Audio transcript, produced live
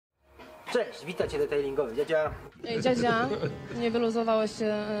Cześć, witam cię detailingowy, dziadzia. Ej, dziadzia, nie wyluzowałeś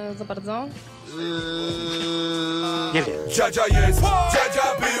się za bardzo? Nie wiem. Dziadzia jest, dziadzia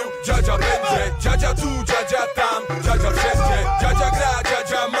był, dziadzia będzie, dziadzia tu, dziadzia tam, dziadzia wszędzie, dziadzia gra,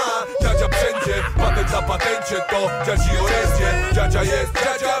 dziadzia ma, dziadzia wszędzie, patent na patencie to dziadzi orędzie. Dziadzia jest,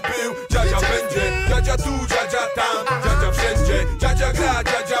 dziadzia był, dziadzia będzie, dziadzia tu, dziadzia tam, dziadzia wszędzie, dziadzia gra,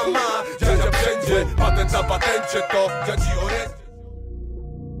 dziadzia ma, dziadzia wszędzie, patent na patencie to dziadzi orędzie.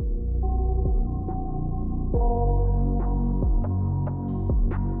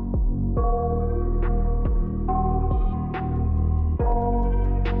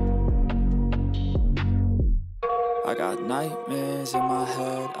 I got nightmares in my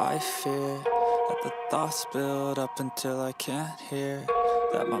head, I fear that the thoughts build up until I can't hear,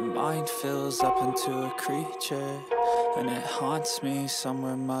 that my mind fills up into a creature, and it haunts me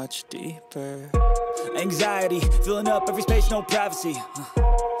somewhere much deeper. Anxiety, filling up every space, no privacy.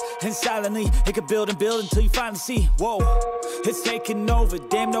 And silently, it could build and build until you finally see, whoa, it's taking over,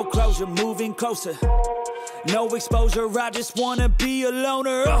 damn no closure, moving closer. No exposure, I just wanna be a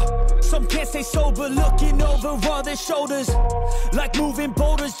loner. Some can't stay sober, looking over all their shoulders, like moving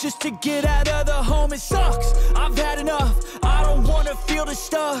boulders just to get out of the home. It sucks, I've had enough, I don't wanna feel the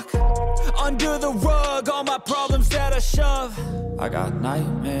stuck under the rug, all my problems that I shove. I got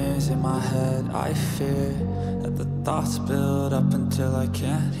nightmares in my head, I fear that the thoughts build up until I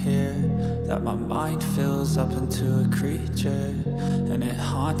can't hear, that my mind fills up into a creature, and it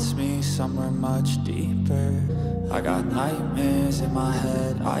haunts me somewhere much deeper. I got nightmares in my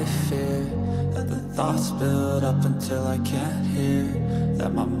head, I fear that the thoughts build up until I can't hear,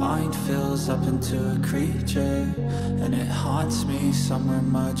 that my mind fills up into a creature, and it haunts me somewhere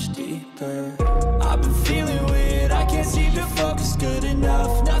much deeper. I've been feeling weird, I can't seem to focus good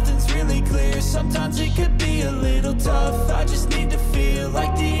enough. Nothing's really clear, sometimes it could be a little tough. I just need to feel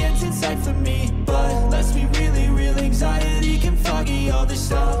like the end's in sight for me, but let's be really real, anxiety can foggy all this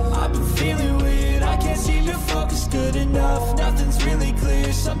stuff. I've been feeling weird, I can't seem to focus good enough. Nothing's really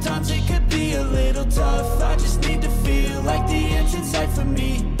clear, sometimes it could be a little tough. I just need to feel like the end's in sight for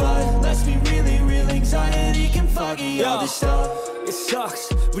me, but let's be really real, anxiety can foggy all this stuff. It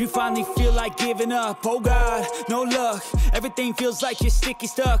sucks when you finally feel like giving up. Oh God, no luck, everything feels like you're sticky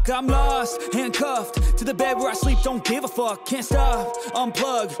stuck. I'm lost, handcuffed to the bed where I sleep, don't give a fuck. Can't stop,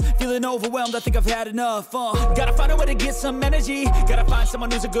 unplug, feeling overwhelmed, I think I've had enough. Gotta find a way to get some energy, gotta find someone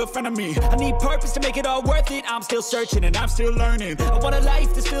who's a good friend of me. I need purpose to make it all worth it, I'm still searching and I'm still learning. I want a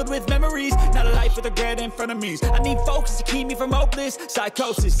life that's filled with memories, not a life with regret and frenemies. I need focus to keep me from hopeless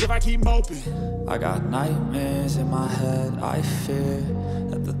psychosis if I keep moping. I got nightmares in my head, I fear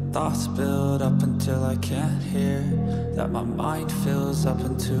that the thoughts build up until I can't hear, that my mind fills up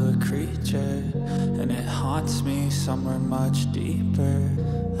into a creature, and it haunts me somewhere much deeper.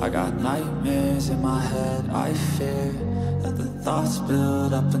 I got nightmares in my head, I fear that the thoughts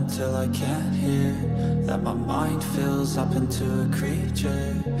build up until I can't hear, that my mind fills up into a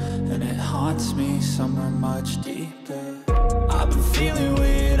creature, and it haunts me somewhere much deeper. I've been feeling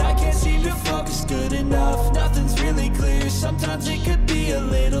weird, I can't seem to focus good enough. Nothing's really clear, sometimes it could be a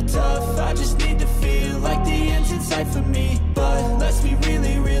little tough. I just need to feel like the end's in sight for me, but let's be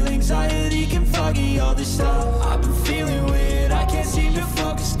really real, anxiety can foggy all this stuff. I've been feeling weird, I can't seem to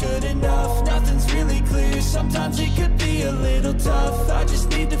focus good enough. Nothing's really clear, sometimes it could be a little tough. I just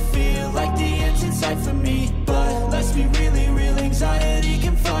need to feel like the end's in sight for me, but let's be really real, anxiety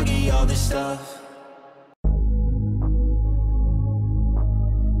can foggy all this stuff.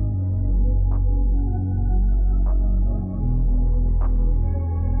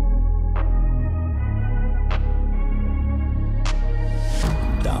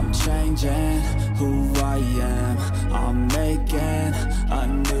 Changing who I am, I'm making a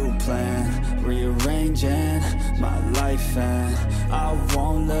new plan, rearranging my life, and I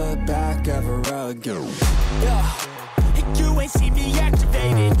won't look back ever again. And you ain't see me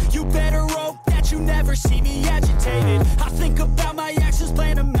activated, you better hope that you never see me agitated. I think about my actions,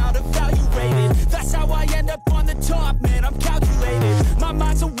 plan them out, evaluated. That's how I end up on the top, man, I'm calculated. My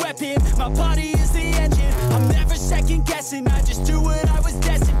mind's a weapon, my body is the engine. I'm never second guessing, I just do what I was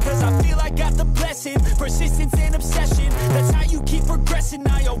destined. Cause I feel I got the blessing, persistence and obsession. That's how you keep progressing,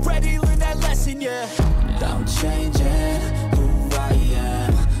 I already learned that lesson, yeah. I'm changing who I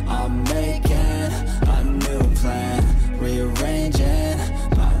am, I'm making a new plan, rearranging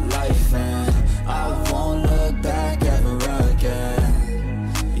my life, and I won't look back ever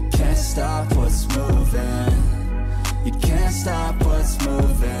again. You can't stop what's moving, you can't stop what's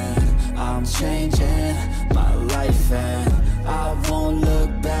moving. I'm changing my life, and I won't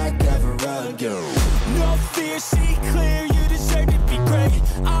look back ever again. No fear, see clear, you deserve to be great.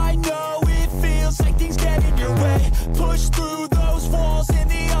 I know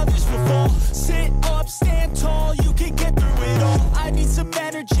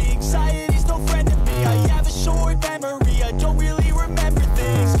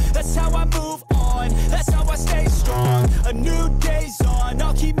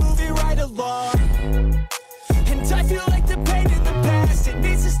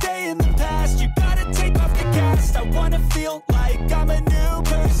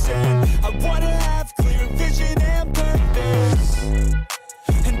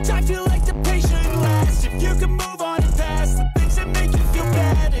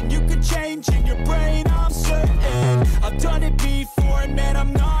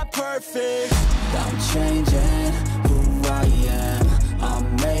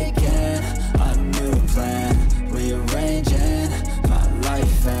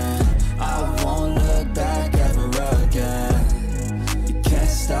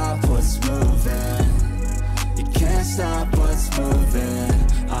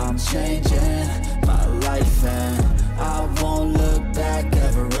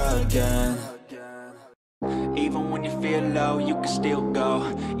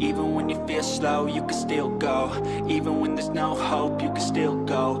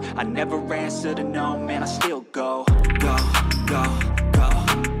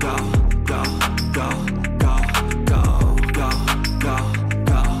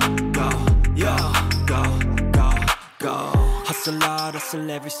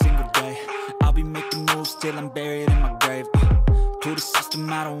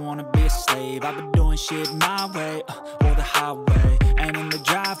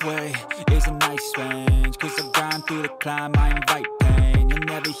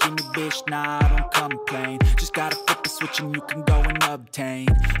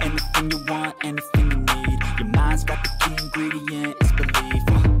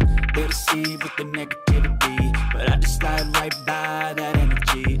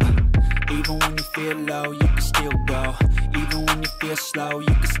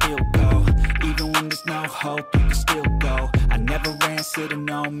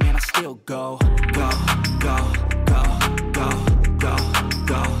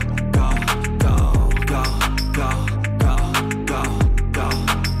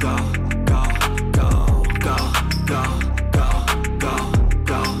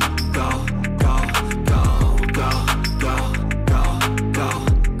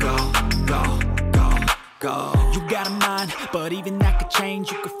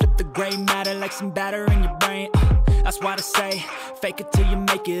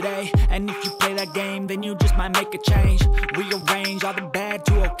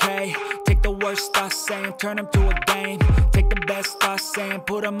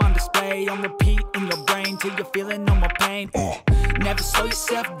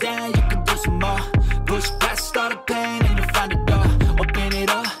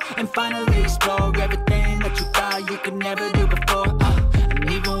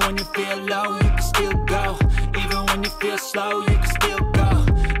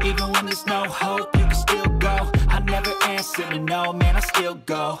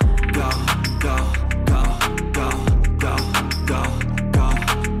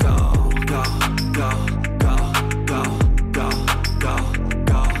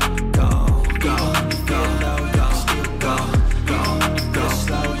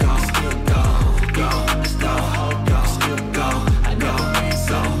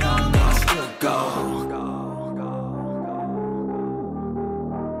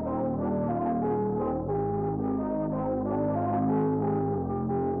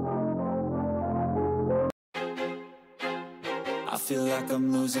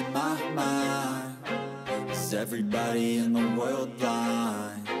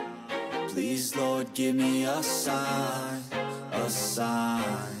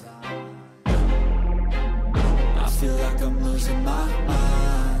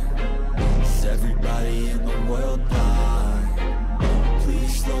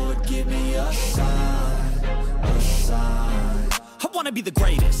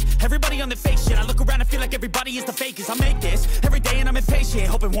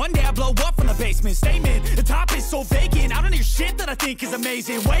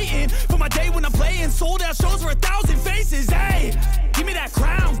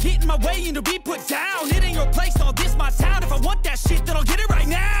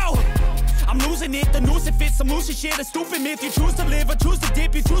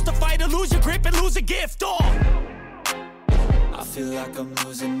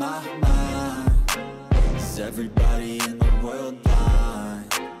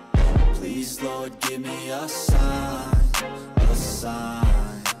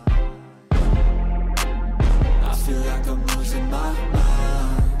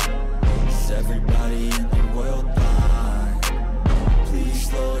everybody in the world blind?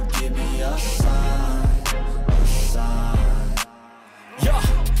 Please, Lord, give me a sign, a sign. Yeah.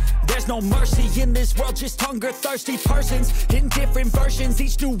 There's no mercy in this world, just hunger-thirsty persons in different versions.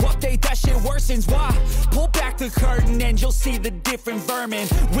 Each new update, that shit worsens. Why? Pull back the curtain and you'll see the different vermin.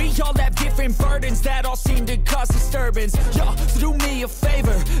 We all have different burdens that all seem to cause disturbance. Yo, do me a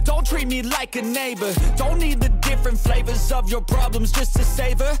favor, don't treat me like a neighbor. Don't need the different flavors of your problems just to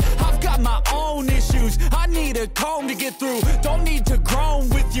savor. I've got my own issues, I need a comb to get through. Don't need to groan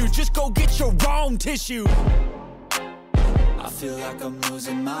with you, just go get your own tissue. I feel like I'm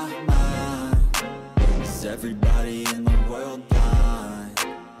losing my mind. Is everybody in the world blind?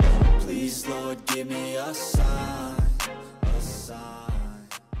 Please, Lord, give me a sign, a sign.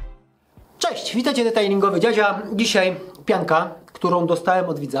 Cześć, witajcie detailingowy dziadzia. Dzisiaj pianka, którą dostałem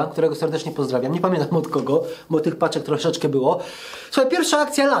od widza, którego serdecznie pozdrawiam. Nie pamiętam od kogo, bo tych paczek troszeczkę było. Słuchaj, pierwsza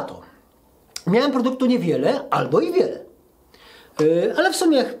akcja lato. Miałem produktu niewiele, albo i wiele. Ale w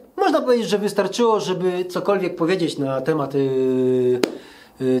sumie można powiedzieć, że wystarczyło, żeby cokolwiek powiedzieć na temat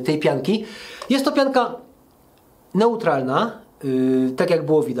tej pianki. Jest to pianka neutralna, tak jak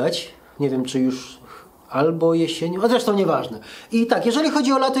było widać. Nie wiem, czy już albo jesienią, a zresztą nieważne. I tak, jeżeli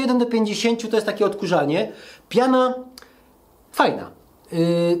chodzi o lato 1 do 50, to jest takie odkurzanie. Piana fajna.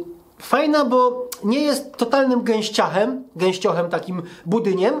 Fajna, bo nie jest totalnym gęściochem, takim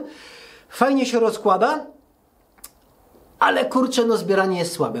budyniem. Fajnie się rozkłada. Ale kurczę, no zbieranie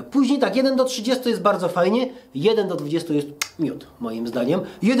jest słabe. Później tak, 1 do 30 jest bardzo fajnie, 1 do 20 jest miód, moim zdaniem.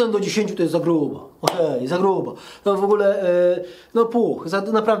 1 do 10 to jest za grubo. Okej, za grubo. No w ogóle, no puch,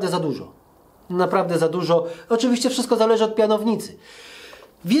 naprawdę za dużo. Naprawdę za dużo. Oczywiście wszystko zależy od pianownicy.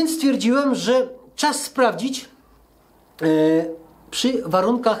 Więc stwierdziłem, że czas sprawdzić przy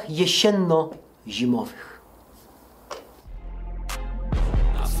warunkach jesienno-zimowych.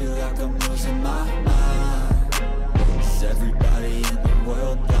 I feel like I'm losing my mind. Everybody in the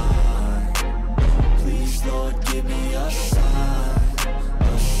world blind? Please, Lord, give me a sign,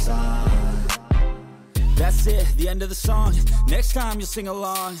 a sign. That's it, the end of the song. Next time you'll sing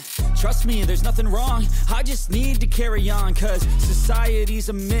along. Trust me, there's nothing wrong. I just need to carry on, cause society's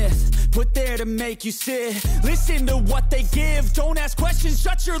a myth put there to make you sit. Listen to what they give. Don't ask questions,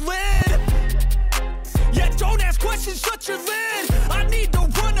 shut your lid. Yeah, don't ask questions, shut your lid. I need to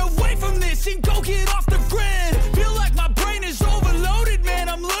run away from this and go get off the grid. Feel like my brain is overloaded, man,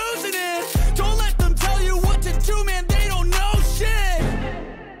 I'm losing it. Don't let them tell you what to do, man, they don't know shit.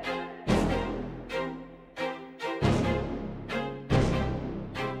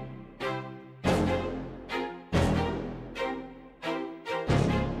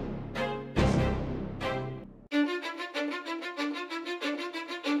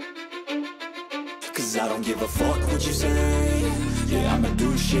 Cause I don't give a fuck what you say. Yeah, I'ma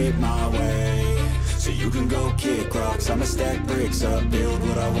do shit my way. So you can go kick rocks, I'ma stack bricks up, build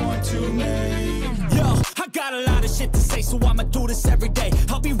what I want to make. Yo, I got a lot of shit to say, so I'ma do this every day.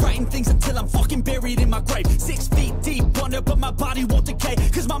 I'll be writing things until I'm fucking buried in my grave. 6 feet deep under, but my body won't decay.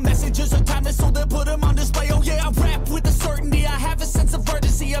 Cause my messages are timeless, so they'll put them on display. Oh yeah, I rap with a certainty, I have a sense of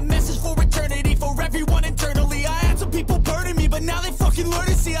urgency. A message for eternity, for everyone internally. I had some people burning me, but now they fucking learn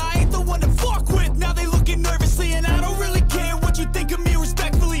to see I ain't the one to fuck with. Now they looking nervously, and I don't really care what you think of me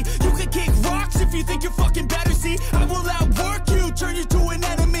respectfully. You can kick rocks if you think you're fucking better, see. I will outwork you, turn you to an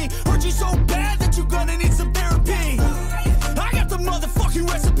enemy. Hurt you so bad that you're gonna need some therapy. I got the motherfucking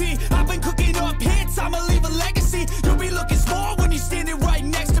recipe. I've been cooking up hits, I'ma leave a legacy. You'll be looking small when you're standing right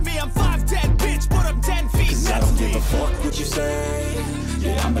next to me. I'm 5'10", bitch, but I'm 10 feet next to me. I don't give a fuck what you say.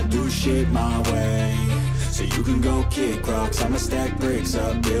 Yeah, I'ma do shit my way. So you can go kick rocks, I'ma stack bricks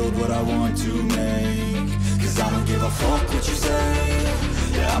up, build what I want to make. Cause I don't give a fuck what you say.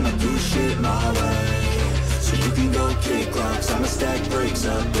 Yeah, I'ma do shit my way. So you can go kick rocks, I'ma stack bricks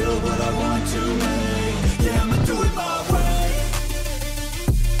up, build what I want to make. Yeah, I'ma do it my way.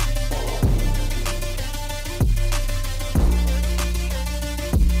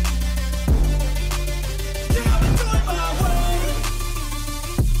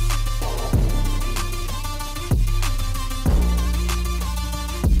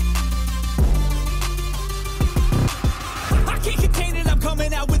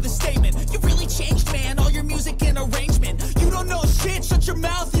 Shut your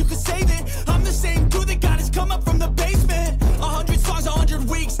mouth, you can save it. I'm the same dude that got his come up from the basement. 100 songs, 100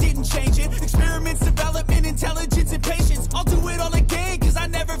 weeks, didn't change it. Experiments, development, intelligence, and patience. I'll do it all again, cause I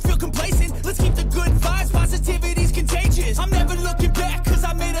never feel complacent. Let's keep the good vibes, positivity's contagious. I'm never looking back, cause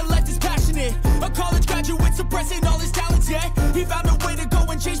I made a life that's passionate. A college graduate suppressing all his talents, yeah. He found a way to go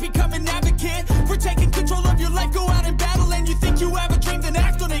and change, become an advocate. For taking control of your life, go out and battle. And you think you have a dream, then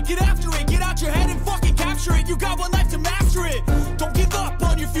act on it. Get after it, get out capture it. You got one life to master it. Don't give up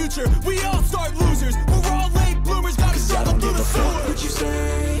on your future. We all start losers. We're all late bloomers. Gotta struggle through the sewer. What you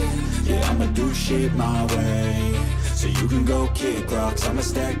say? Yeah, I'ma do shit my way. So you can go kick rocks, I'ma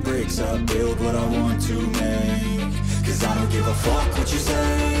stack bricks up, build what I want to make. Cause I don't give a fuck what you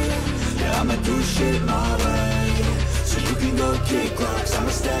say. Yeah, I'ma do shit my way. So you can go kick rocks, I'ma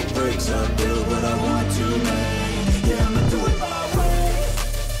stack bricks up, build what I want to make. Yeah, I'ma do it my way.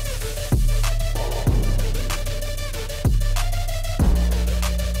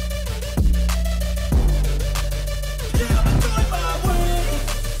 Yeah, I'ma do it my way.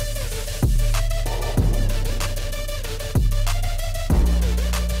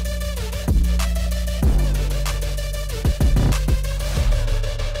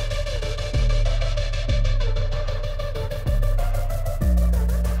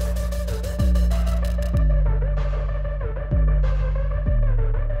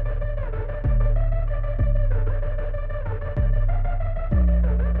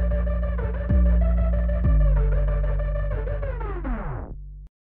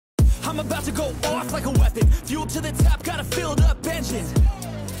 I'm about to go off like a weapon. Fuel to the top, got a filled up engine.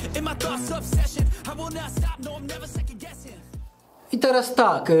 In my thoughts obsession, I will not stop, no I'm never second guessing. I teraz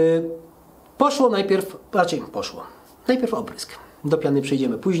tak, poszło najpierw, najpierw oprysk. Do piany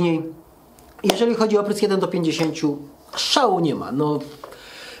przejdziemy później. Jeżeli chodzi o oprysk 1 do 50, szału nie ma, no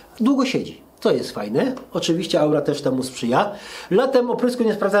długo siedzi. To jest fajne. Oczywiście aura też temu sprzyja. Latem oprysku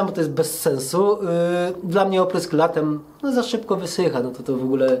nie sprawdzałem, bo to jest bez sensu. Dla mnie oprysk latem no, za szybko wysycha. No to w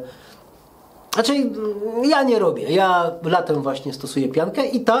ogóle... Znaczy ja nie robię. Ja latem właśnie stosuję piankę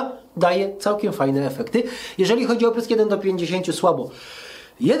i ta daje całkiem fajne efekty. Jeżeli chodzi o oprysk 1 do 50 słabo.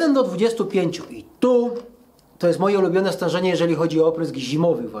 1 do 25 i tu to jest moje ulubione stężenie, jeżeli chodzi o oprysk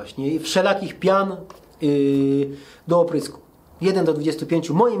zimowy właśnie. I wszelakich pian do oprysku. 1 do 25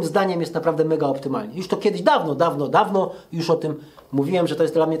 moim zdaniem jest naprawdę mega optymalnie. Już to kiedyś dawno już o tym mówiłem, że to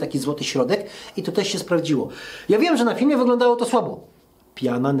jest dla mnie taki złoty środek i to też się sprawdziło. Ja wiem, że na filmie wyglądało to słabo.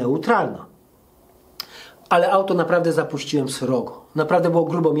 Piana neutralna. Ale auto naprawdę zapuściłem srogo. Naprawdę było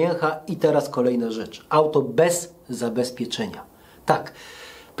grubo mięcha i teraz kolejna rzecz. Auto bez zabezpieczenia. Tak,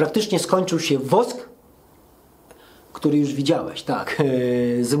 praktycznie skończył się wosk, który już widziałeś, tak,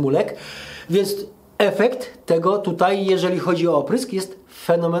 zymulek. Więc efekt tego tutaj, jeżeli chodzi o oprysk, jest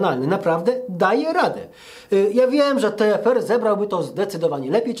fenomenalny. Naprawdę daje radę. Ja wiem, że TFR zebrałby to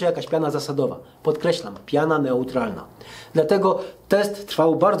zdecydowanie lepiej, czy jakaś piana zasadowa. Podkreślam, piana neutralna. Dlatego test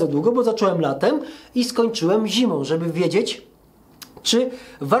trwał bardzo długo, bo zacząłem latem i skończyłem zimą, żeby wiedzieć, czy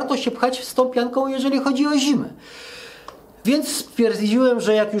warto się pchać z tą pianką, jeżeli chodzi o zimę. Więc stwierdziłem,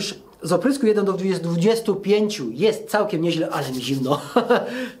 że jak już z oprysku 1 do 25 jest całkiem nieźle, ale mi zimno.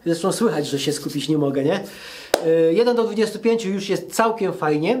 Zresztą słychać, że się skupić nie mogę, nie? 1 do 25 już jest całkiem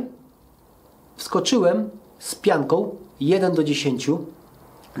fajnie. Wskoczyłem z pianką 1 do 10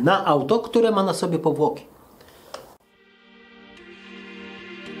 na auto, które ma na sobie powłoki.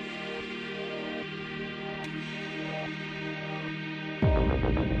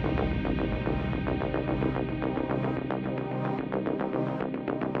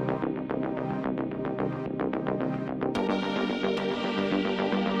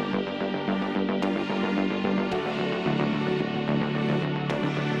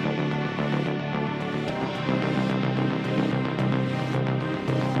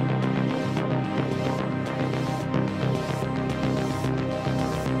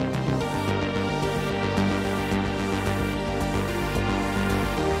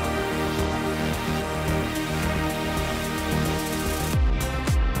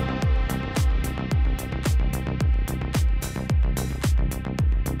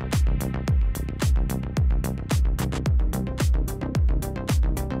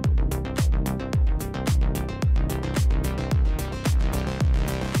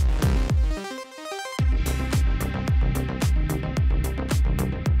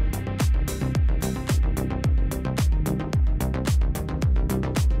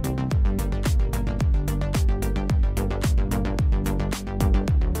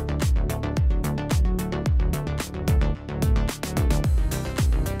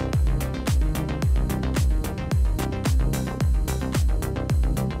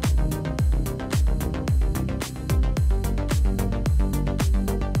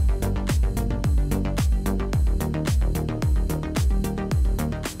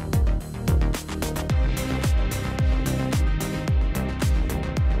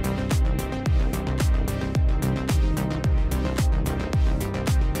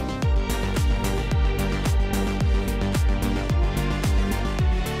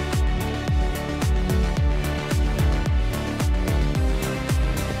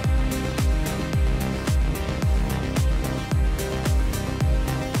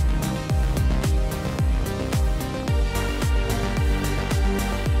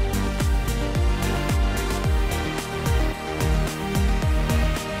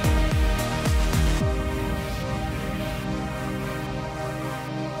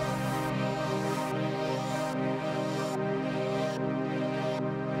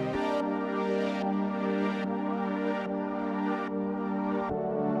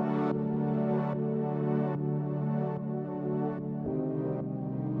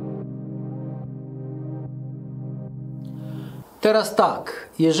 Teraz tak,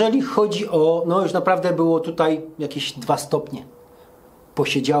 jeżeli chodzi o, no już naprawdę było tutaj jakieś 2 stopnie.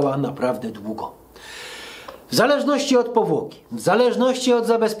 Posiedziała naprawdę długo. W zależności od powłoki, w zależności od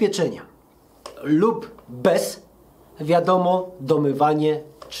zabezpieczenia lub bez, wiadomo, domywanie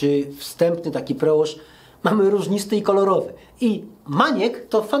czy wstępny taki prełoż mamy różnisty i kolorowy. I Maniek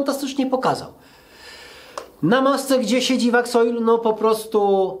to fantastycznie pokazał. Na masce, gdzie siedzi Waxoil, no po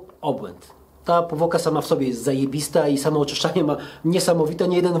prostu obłęd. Ta powłoka sama w sobie jest zajebista i samo oczyszczanie ma niesamowite.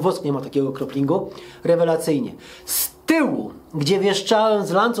 Nie jeden wosk nie ma takiego kroplingu. Rewelacyjnie. Z tyłu, gdzie wieszczałem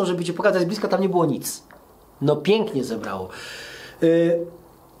z lancą, żeby Ci pokazać z bliska, tam nie było nic. No pięknie zebrało.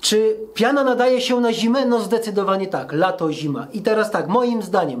 Czy piana nadaje się na zimę? No zdecydowanie tak. Lato, zima. I teraz tak, moim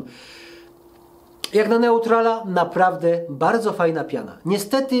zdaniem, jak na Neutrala, naprawdę bardzo fajna piana.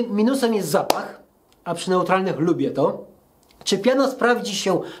 Niestety minusem jest zapach, a przy neutralnych lubię to. Czy piana sprawdzi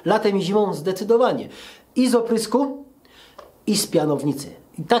się latem i zimą? Zdecydowanie. I z oprysku, i z pianownicy.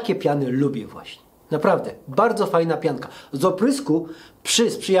 I takie piany lubię właśnie. Naprawdę, bardzo fajna pianka. Z oprysku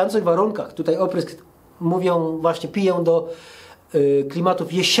przy sprzyjających warunkach, tutaj oprysk mówią właśnie, piją do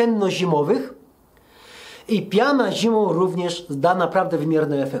klimatów jesienno-zimowych i piana zimą również da naprawdę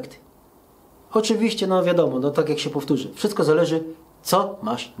wymierne efekty. Oczywiście, no wiadomo, no tak jak się powtórzy, wszystko zależy, co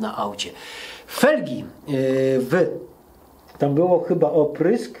masz na aucie. Felgi tam było chyba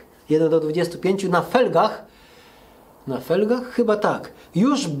oprysk 1:25 na felgach chyba tak.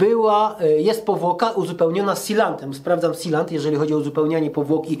 Już jest powłoka uzupełniona sealantem. Sprawdzam sealant, jeżeli chodzi o uzupełnianie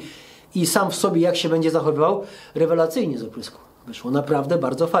powłoki i sam w sobie jak się będzie zachowywał. Rewelacyjnie z oprysku. Wyszło naprawdę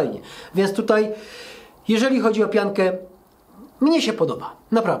bardzo fajnie. Więc tutaj, jeżeli chodzi o piankę, mnie się podoba.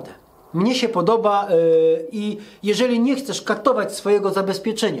 Naprawdę. Mnie się podoba i jeżeli nie chcesz katować swojego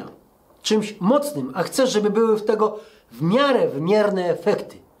zabezpieczenia czymś mocnym, a chcesz, żeby były w tego w miarę wymierne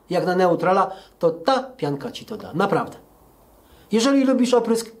efekty, jak na Neutrala, to ta pianka Ci to da. Naprawdę. Jeżeli lubisz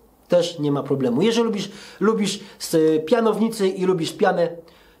oprysk, też nie ma problemu. Jeżeli lubisz z pianownicy i lubisz pianę,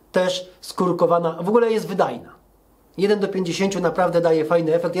 też skórkowana, w ogóle jest wydajna. 1:50 naprawdę daje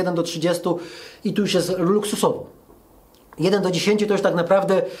fajny efekt, 1:30 i tu już jest luksusowo. 1:10 to już tak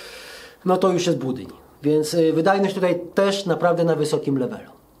naprawdę, no to już jest budyń. Więc wydajność tutaj też naprawdę na wysokim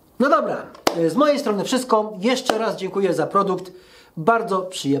levelu. No dobra, z mojej strony wszystko. Jeszcze raz dziękuję za produkt. Bardzo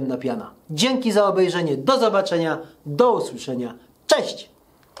przyjemna piana. Dzięki za obejrzenie. Do zobaczenia. Do usłyszenia. Cześć!